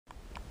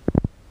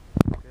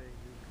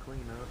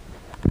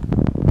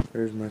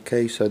There's my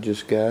case I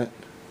just got.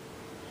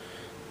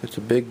 It's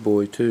a big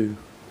boy too,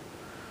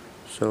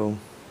 so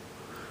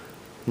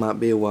might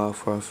be a while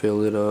before I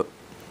fill it up.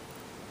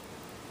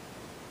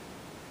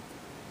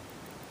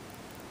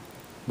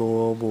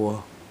 Boy, oh boy.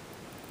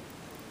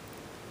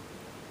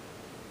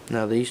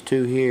 Now these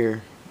two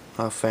here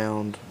I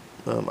found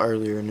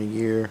earlier in the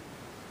year.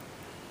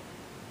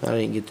 I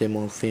didn't get them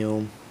on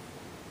film.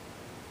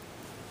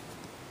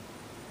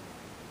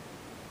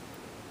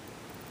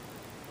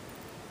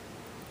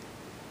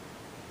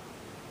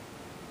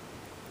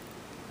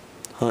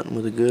 Hunting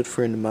with a good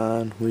friend of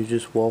mine. We was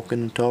just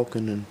walking and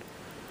talking, and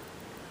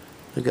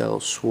they got a little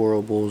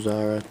swirl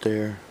bullseye right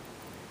there.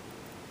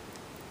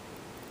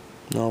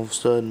 And all of a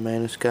sudden,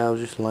 man, this guy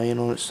was just laying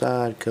on its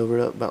side, covered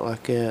up about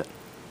like that.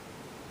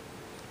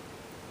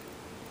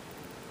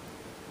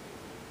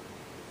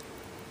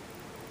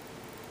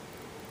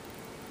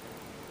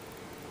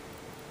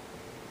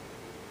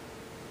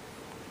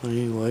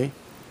 Anyway,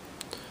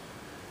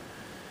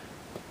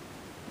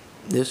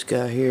 this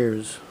guy here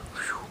is,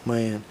 whew,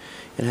 man.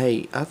 And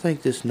hey, I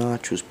think this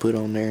notch was put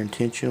on there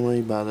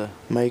intentionally by the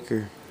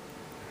maker.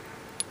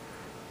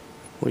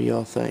 What do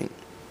y'all think?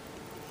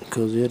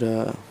 Because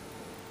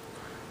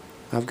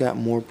I've got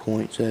more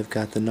points that have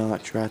got the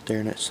notch right there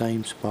in that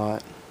same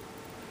spot.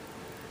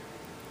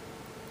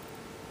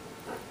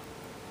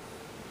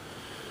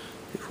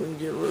 If we can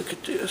get a look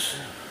at this.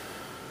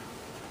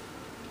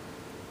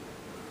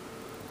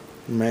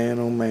 Man,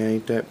 oh man,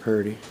 ain't that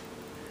pretty.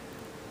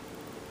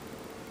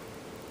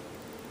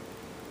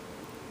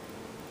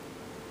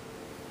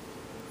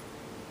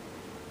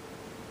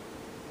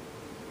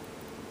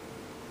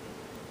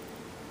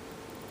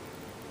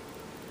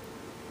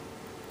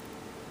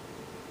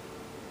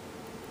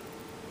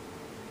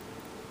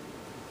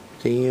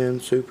 Thin,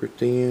 super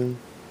thin.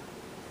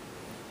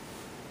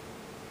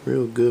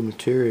 Real good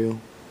material.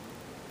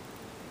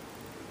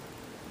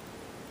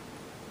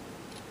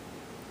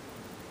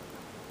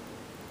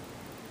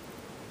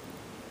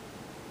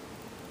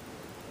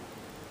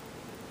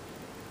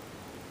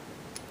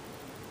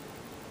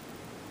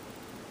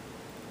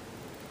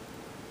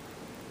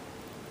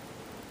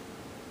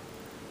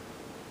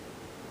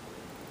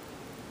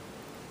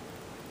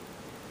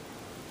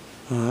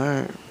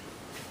 Alright.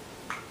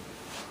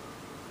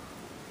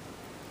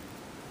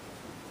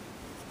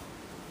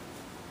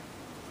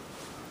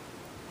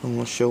 I'm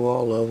going to show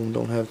all of them.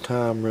 Don't have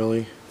time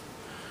really.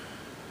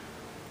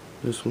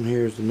 This one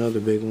here is another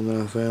big one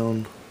that I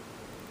found.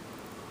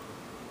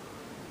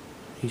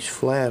 He's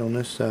flat on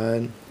this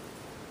side.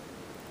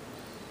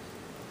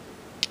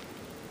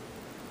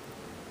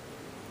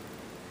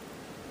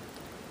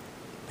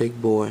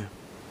 Big boy.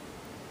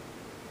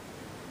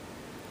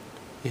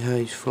 Yeah,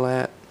 he's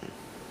flat.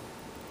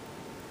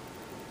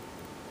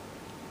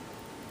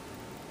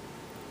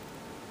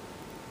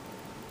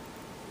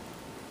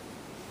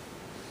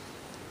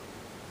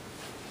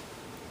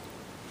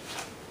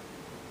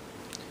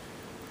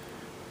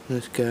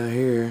 This guy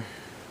here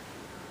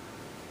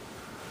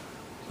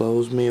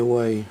blows me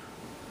away.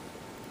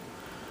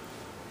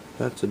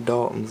 That's a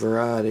Dalton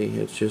variety.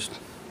 It's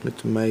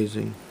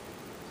amazing.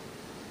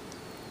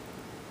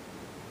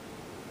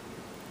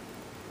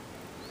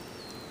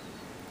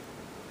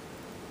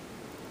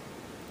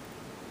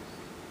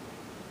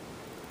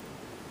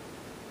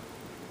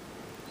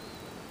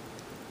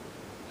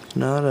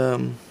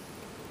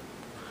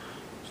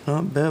 It's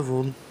not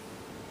beveled.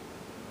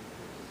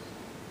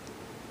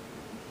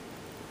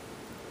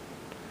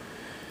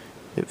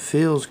 It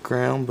feels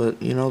ground,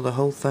 but you know, the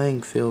whole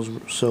thing feels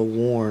so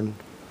worn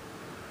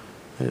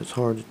that it's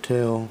hard to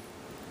tell.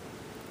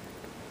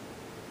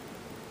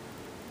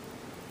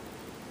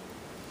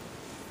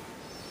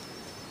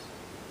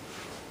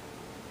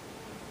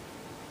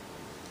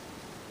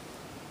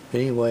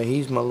 Anyway,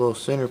 he's my little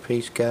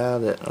centerpiece guy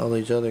that all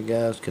these other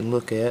guys can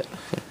look at.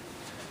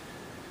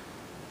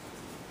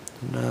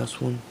 Nice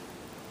one.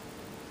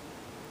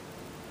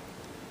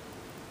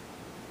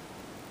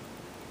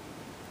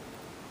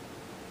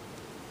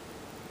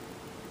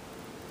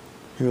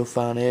 Real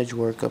fine edge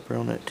work up there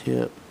on that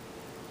tip.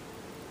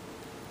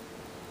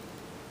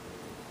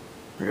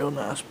 Real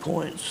nice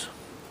points.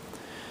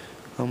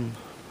 And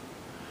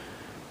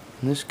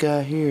this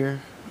guy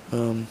here,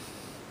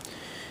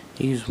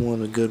 he's one of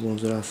the good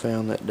ones that I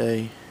found that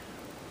day.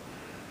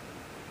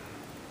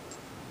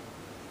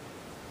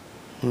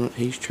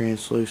 He's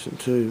translucent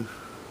too.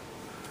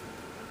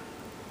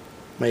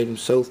 Made him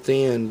so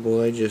thin,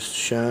 boy, they just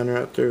shine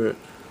right through it.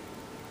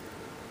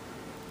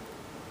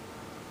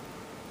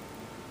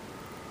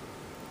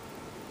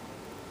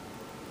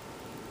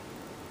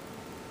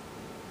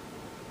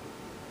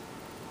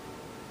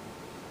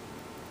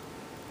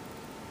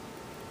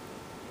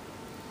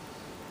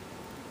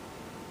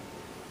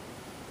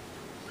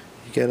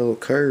 He got a little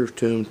curve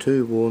to him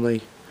too, boy, and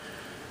they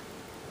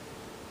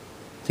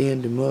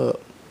thinned him up.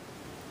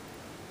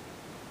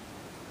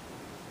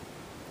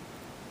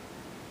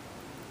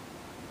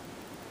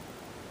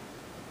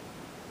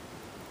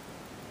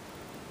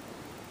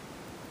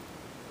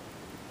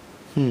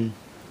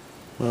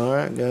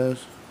 Alright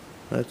guys,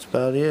 that's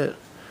about it.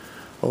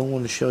 Oh, I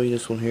want to show you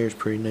this one here is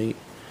pretty neat.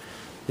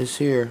 This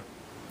here,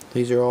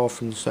 these are all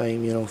from the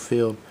same,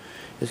 field.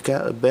 It's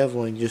got a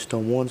beveling just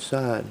on one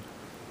side.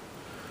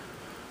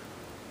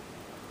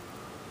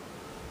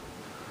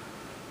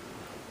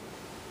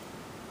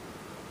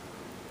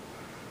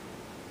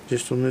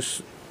 Just on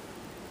this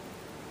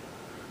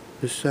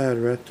side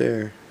right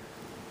there.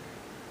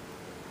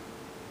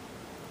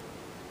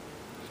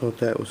 Thought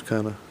that was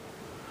kind of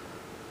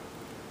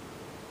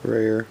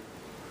rare.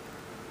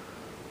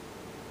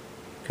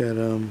 Got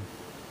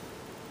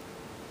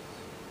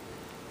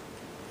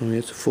I mean,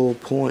 it's a full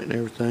point and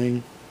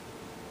everything.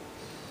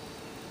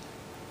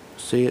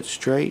 See, it's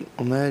straight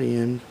on that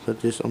end,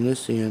 but on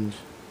this end,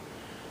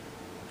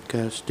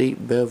 got a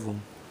steep bevel.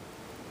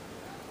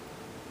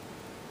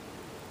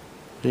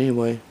 But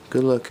anyway,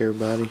 good luck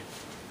everybody.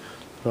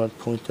 Thought I'd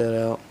point that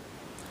out.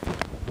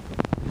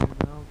 And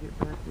I'll get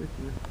back with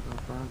you. I'll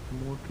find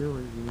some more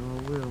killers,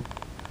 I will.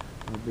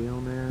 I'll be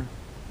on there.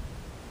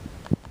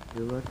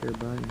 Good luck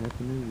everybody.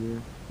 Happy New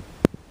Year.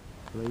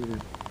 Later.